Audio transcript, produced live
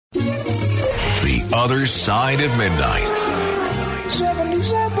Other Side of Midnight.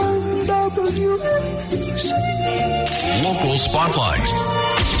 77 WABC. Local Spotlight.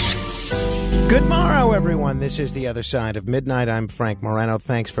 Good morrow, everyone. This is The Other Side of Midnight. I'm Frank Moreno.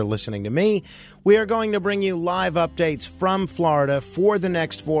 Thanks for listening to me. We are going to bring you live updates from Florida for the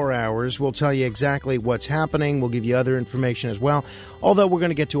next 4 hours. We'll tell you exactly what's happening. We'll give you other information as well, although we're going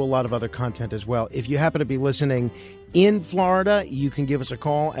to get to a lot of other content as well. If you happen to be listening in Florida, you can give us a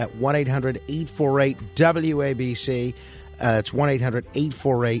call at 1-800-848-WABC. It's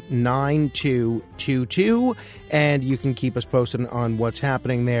 1-800-848-9222, and you can keep us posted on what's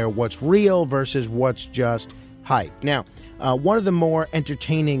happening there, what's real versus what's just hype. Now, one of the more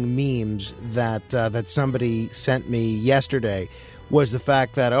entertaining memes that somebody sent me yesterday was the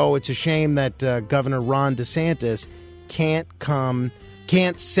fact that, it's a shame that Governor Ron DeSantis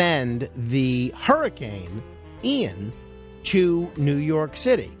can't send the Hurricane Ian to New York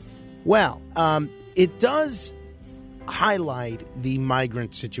City. Well, it does highlight the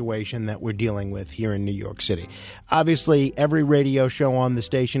migrant situation that we're dealing with here in New York City. Obviously, every radio show on the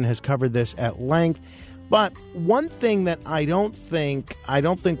station has covered this at length, but one thing that I don't think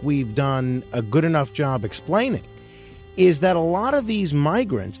we've done a good enough job explaining is that a lot of these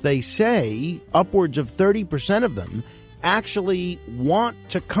migrants, they say upwards of 30% of them actually want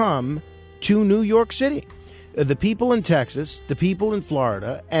to come to New York City. The people in Texas, the people in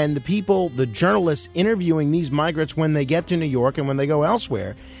Florida, and the journalists interviewing these migrants when they get to New York and when they go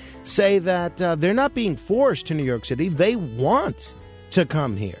elsewhere say that they're not being forced to New York City. They want to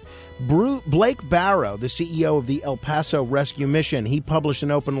come here. Blake Barrow, the CEO of the El Paso Rescue Mission, he published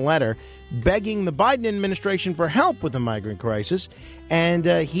an open letter begging the Biden administration for help with the migrant crisis, and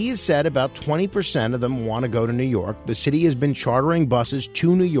he has said about 20% of them want to go to New York. The city has been chartering buses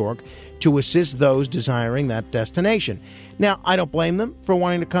to New York to assist those desiring that destination. Now, I don't blame them for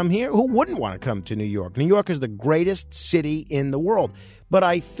wanting to come here. Who wouldn't want to come to New York? New York is the greatest city in the world. But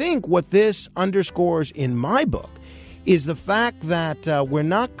I think what this underscores in my book is the fact that we're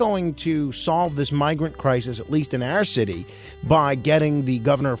not going to solve this migrant crisis, at least in our city, by getting the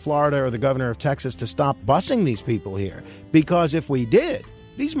governor of Florida or the governor of Texas to stop busing these people here. Because if we did,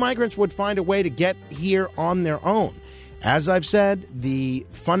 these migrants would find a way to get here on their own. As I've said, the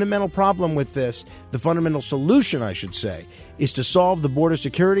fundamental problem with this, the fundamental solution, I should say, is to solve the border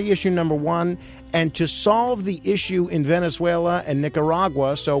security issue, number one, and to solve the issue in Venezuela and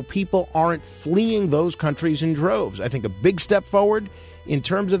Nicaragua so people aren't fleeing those countries in droves. I think a big step forward in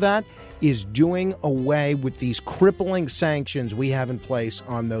terms of that is doing away with these crippling sanctions we have in place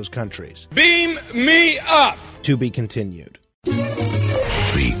on those countries. Beam me up! To be continued.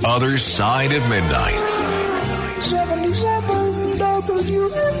 The Other Side of Midnight. 77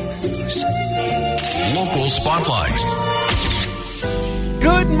 WABC. Local Spotlight.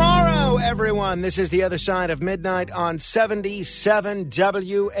 Good morrow, everyone. This is The Other Side of Midnight on 77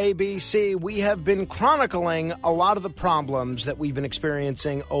 WABC. We have been chronicling a lot of the problems that we've been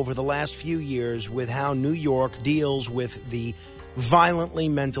experiencing over the last few years with how New York deals with the violently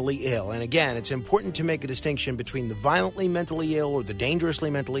mentally ill. And again, it's important to make a distinction between the violently mentally ill or the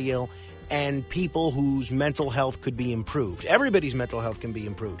dangerously mentally ill and people whose mental health could be improved. Everybody's mental health can be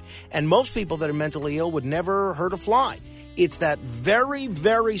improved. And most people that are mentally ill would never hurt a fly. It's that very,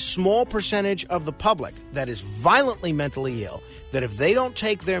 very small percentage of the public that is violently mentally ill, that if they don't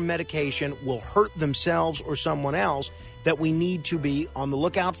take their medication will hurt themselves or someone else, that we need to be on the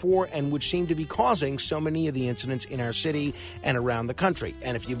lookout for and which seem to be causing so many of the incidents in our city and around the country.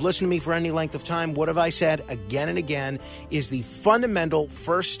 And if you've listened to me for any length of time, what have I said again and again is the fundamental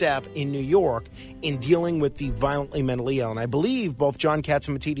first step in New York in dealing with the violently mentally ill. And I believe both John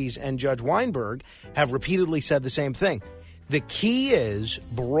Catsimatidis and Judge Weinberg have repeatedly said the same thing. The key is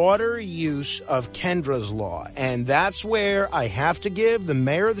broader use of Kendra's law. And that's where I have to give the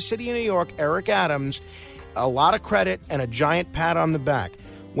mayor of the city of New York, Eric Adams, a lot of credit and a giant pat on the back.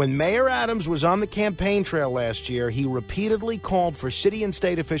 When Mayor Adams was on the campaign trail last year, he repeatedly called for city and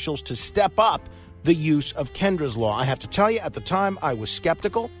state officials to step up the use of Kendra's law. I have to tell you, at the time, I was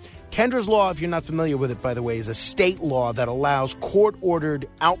skeptical. Kendra's law, if you're not familiar with it, by the way, is a state law that allows court-ordered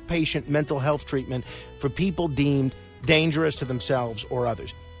outpatient mental health treatment for people deemed dangerous to themselves or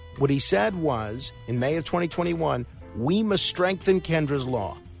others. What he said was, in May of 2021, we must strengthen Kendra's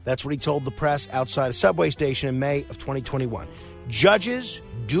law. That's what he told the press outside a subway station in May of 2021. Judges,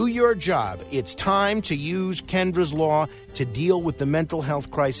 do your job. It's time to use Kendra's law to deal with the mental health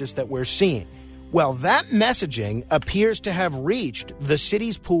crisis that we're seeing. Well, that messaging appears to have reached the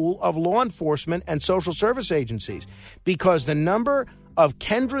city's pool of law enforcement and social service agencies because the number of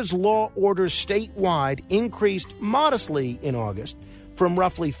Kendra's law orders statewide increased modestly in August from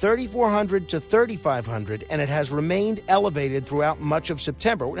roughly 3,400 to 3,500, and it has remained elevated throughout much of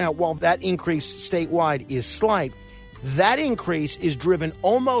September. Now, while that increase statewide is slight, that increase is driven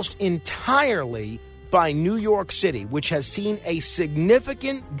almost entirely by New York City, which has seen a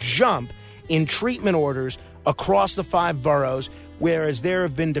significant jump in treatment orders across the 5 boroughs, whereas there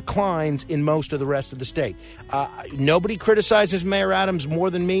have been declines in most of the rest of the state. Nobody criticizes Mayor Adams more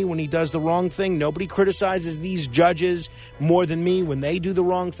than me when he does the wrong thing. Nobody criticizes these judges more than me when they do the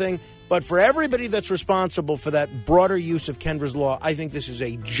wrong thing. But for everybody that's responsible for that broader use of Kendra's Law, I think this is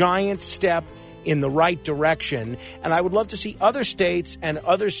a giant step in the right direction. And I would love to see other states and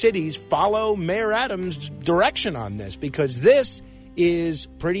other cities follow Mayor Adams' direction on this, because this is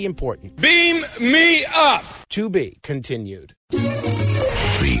pretty important. Beam me up! To be continued.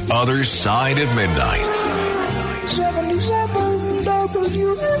 The Other Side of Midnight. 77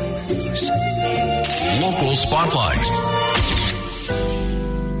 WABC. Local Spotlight.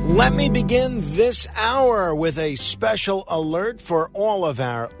 Let me begin this hour with a special alert for all of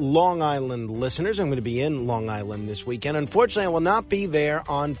our Long Island listeners. I'm going to be in Long Island this weekend. Unfortunately, I will not be there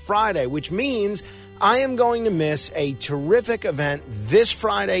on Friday, which means I am going to miss a terrific event this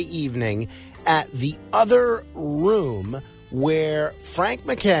Friday evening at the Other Room, where Frank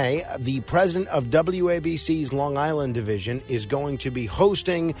McKay, the president of WABC's Long Island division, is going to be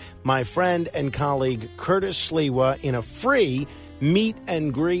hosting my friend and colleague Curtis Sliwa in a free meet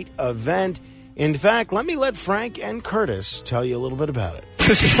and greet event. In fact, let me let Frank and Curtis tell you a little bit about it.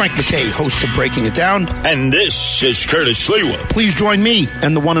 This is Frank McKay, host of Breaking It Down. And this is Curtis Sliwa. Please join me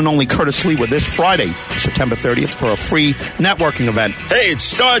and the one and only Curtis Sliwa this Friday, September 30th, for a free networking event. Hey, it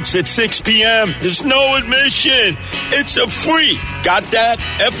starts at 6 p.m. There's no admission. It's a free, got that?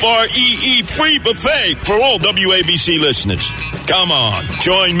 F-R-E-E, free buffet for all WABC listeners. Come on,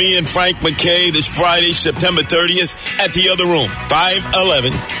 join me and Frank McKay this Friday, September 30th at the Other Room,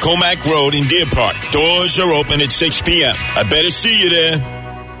 511 Comac Road in Deer Park. Doors are open at 6 p.m. I better see you there.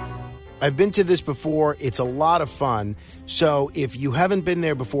 I've been to this before. It's a lot of fun. So if you haven't been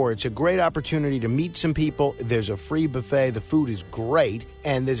there before, it's a great opportunity to meet some people. There's a free buffet. The food is great.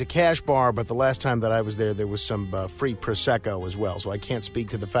 And there's a cash bar, but the last time that I was there was some free Prosecco as well. So I can't speak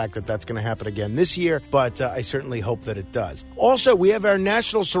to the fact that that's going to happen again this year, but I certainly hope that it does. Also, we have our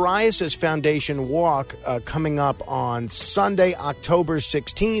National Psoriasis Foundation Walk coming up on Sunday, October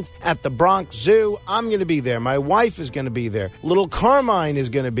 16th at the Bronx Zoo. I'm going to be there. My wife is going to be there. Little Carmine is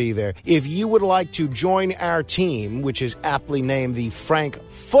going to be there. If you would like to join our team, which is aptly named the Frank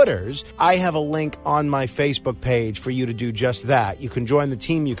Footers, I have a link on my Facebook page for you to do just that. You can join the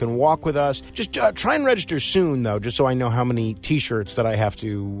team. You can walk with us. Just try and register soon, though, just so I know how many T-shirts that I have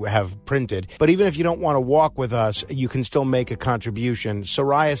to have printed. But even if you don't want to walk with us, you can still make a contribution.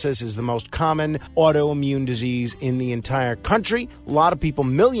 Psoriasis is the most common autoimmune disease in the entire country. A lot of people,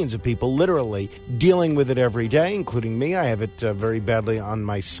 millions of people, literally dealing with it every day, including me. I have it very badly on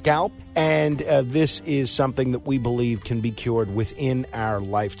my scalp. And this is something that we believe can be cured within our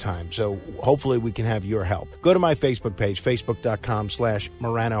lifetime. So hopefully we can have your help. Go to my Facebook page,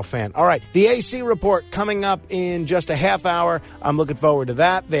 facebook.com/Morano fan. All right, the AC report coming up in just a half hour. I'm looking forward to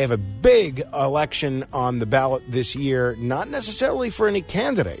that. They have a big election on the ballot this year, not necessarily for any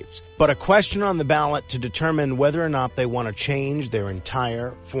candidates, but a question on the ballot to determine whether or not they want to change their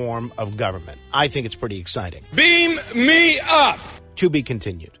entire form of government. I think it's pretty exciting. Beam me up! To be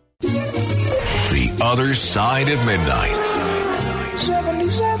continued. The Other Side of Midnight.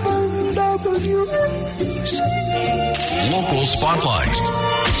 77 WABC. Local Spotlight.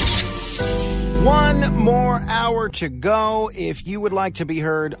 One more hour to go. If you would like to be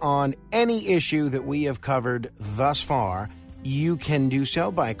heard on any issue that we have covered thus far, you can do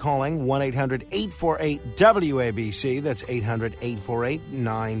so by calling 1-800-848-WABC. That's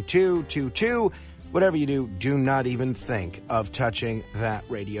 800-848-9222. Whatever you do, do not even think of touching that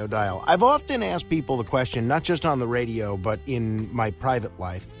radio dial. I've often asked people the question, not just on the radio, but in my private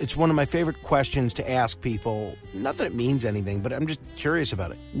life. It's one of my favorite questions to ask people. Not that it means anything, but I'm just curious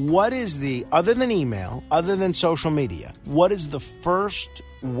about it. What is other than email, other than social media, what is the first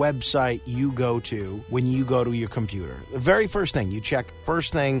website you go to when you go to your computer? The very first thing you check,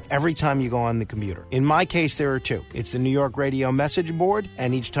 first thing every time you go on the computer. In my case, there are two. It's the New York Radio message board,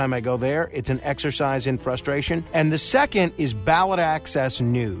 and each time I go there, it's an exercise in frustration. And the second is Ballot Access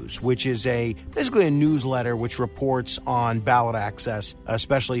News, which is basically a newsletter which reports on ballot access,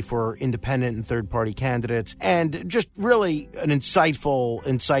 especially for independent and third-party candidates, and just really an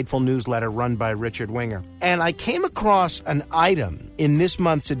insightful newsletter run by Richard Winger. And I came across an item in this month's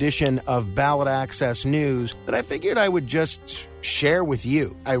month's edition of Ballot Access News that I figured I would just share with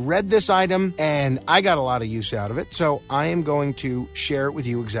you. I read this item and I got a lot of use out of it, so I am going to share it with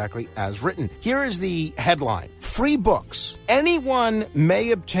you exactly as written. Here is the headline: Free books. Anyone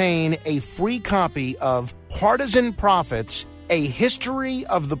may obtain a free copy of Partisan Profits, A History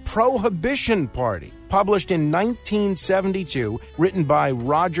of the Prohibition Party, published in 1972, written by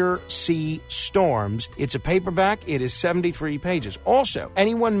Roger C. Storms. It's a paperback. It is 73 pages. Also,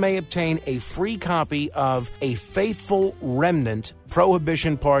 anyone may obtain a free copy of A Faithful Remnant,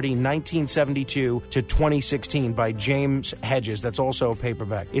 Prohibition Party 1972 to 2016 by James Hedges. That's also a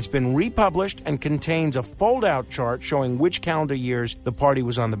paperback. It's been republished and contains a fold-out chart showing which calendar years the party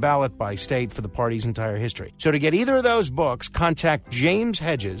was on the ballot by state for the party's entire history. So to get either of those books, contact James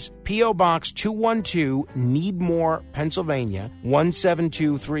Hedges, P.O. Box 212, Needmore, Pennsylvania,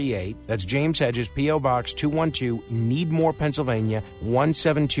 17238. That's James Hedges, P.O. Box 212, Needmore, Pennsylvania,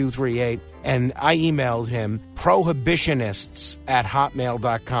 17238. And I emailed him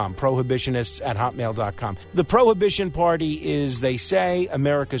prohibitionists@hotmail.com. Prohibitionists@hotmail.com. The Prohibition Party is, they say,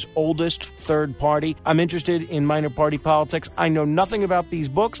 America's oldest third party. I'm interested in minor party politics. I know nothing about these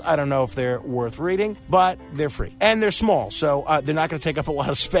books. I don't know if they're worth reading, but they're free. And they're small, so they're not going to take up a lot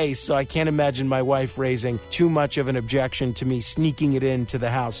of space, so I can't imagine my wife raising too much of an objection to me sneaking it into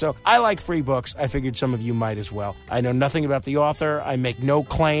the house. So I like free books. I figured some of you might as well. I know nothing about the author. I make no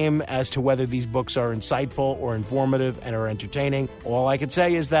claim as to whether these books are insightful or informative and are entertaining. All I can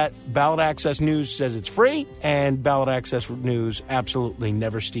say is that Ballot Access News says it's free, and Ballot Access News absolutely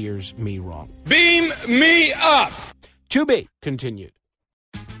never steers me wrong. Beam me up! To be continued.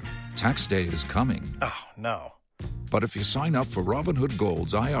 Tax day is coming. Oh, no. But if you sign up for Robinhood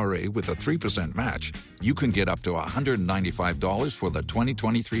Gold's IRA with a 3% match, you can get up to $195 for the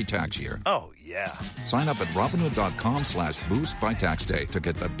 2023 tax year. Oh, yeah. Sign up at Robinhood.com/boost by tax day to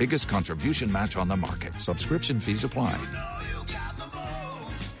get the biggest contribution match on the market. Subscription fees apply.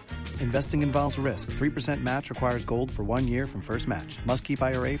 Investing involves risk. 3% match requires gold for 1 year from first match. Must keep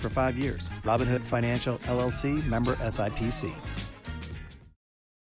IRA for 5 years. Robinhood Financial, LLC, member SIPC.